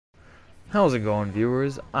How's it going,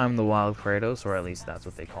 viewers? I'm TheWildKratos, or at least that's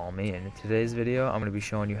what they call me, and in today's video I'm going to be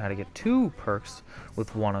showing you how to get 2 perks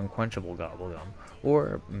with 1 Unquenchable Gobblegum,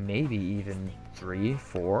 or maybe even 3,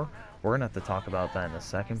 4. We're going to have to talk about that in a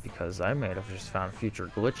second because I might have just found future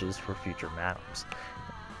glitches for future maps.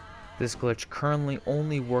 This glitch currently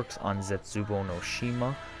only works on Zetsubou no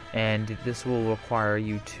Shima, and this will require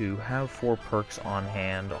you to have 4 perks on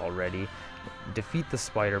hand already, defeat the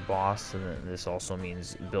spider boss, and this also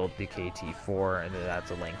means build the KT4, and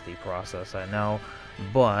that's a lengthy process, I know,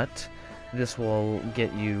 but this will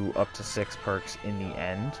get you up to 6 perks in the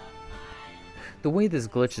end. The way this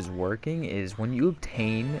glitch is working is when you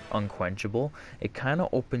obtain Unquenchable, it kind of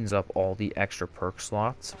opens up all the extra perk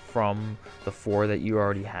slots from the 4 that you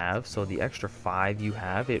already have. So the extra 5 you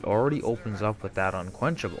have, it already opens up with that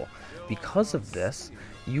Unquenchable. Because of this,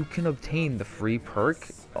 you can obtain the free perk,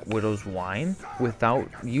 Widow's Wine, without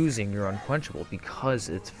using your Unquenchable because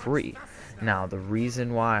it's free. Now, the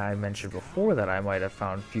reason why I mentioned before that I might have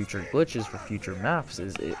found future glitches for future maps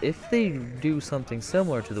is if they do something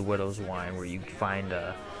similar to the Widow's Wine, where you find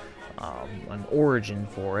an origin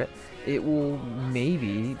for it, it will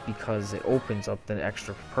maybe, because it opens up the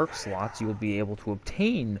extra perk slots, you'll be able to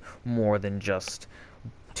obtain more than just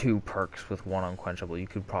 2 perks with 1 Unquenchable. You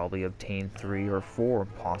could probably obtain 3 or 4,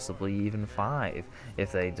 possibly even 5,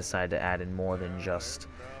 if they decide to add in more than just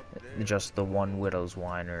the 1 Widow's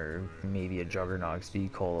Wine, or maybe a Juggernaut's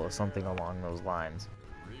V-Cola, something along those lines.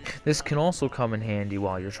 This can also come in handy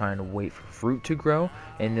while you're trying to wait for fruit to grow,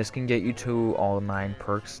 and this can get you to all 9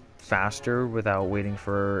 perks faster without waiting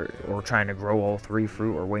for, or trying to grow all 3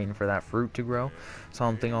 fruit, or waiting for that fruit to grow,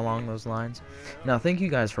 something along those lines. Now, thank you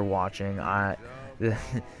guys for watching.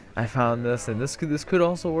 I found this, and this could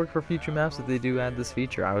also work for future maps if they do add this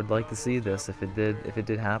feature. I would like to see this if it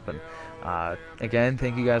did happen. Again,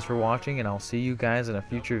 thank you guys for watching, and I'll see you guys in a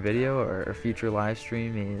future video or a future live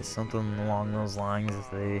stream, something along those lines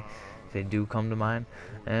if they do come to mind.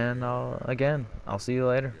 And again, I'll see you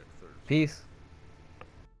later. Peace.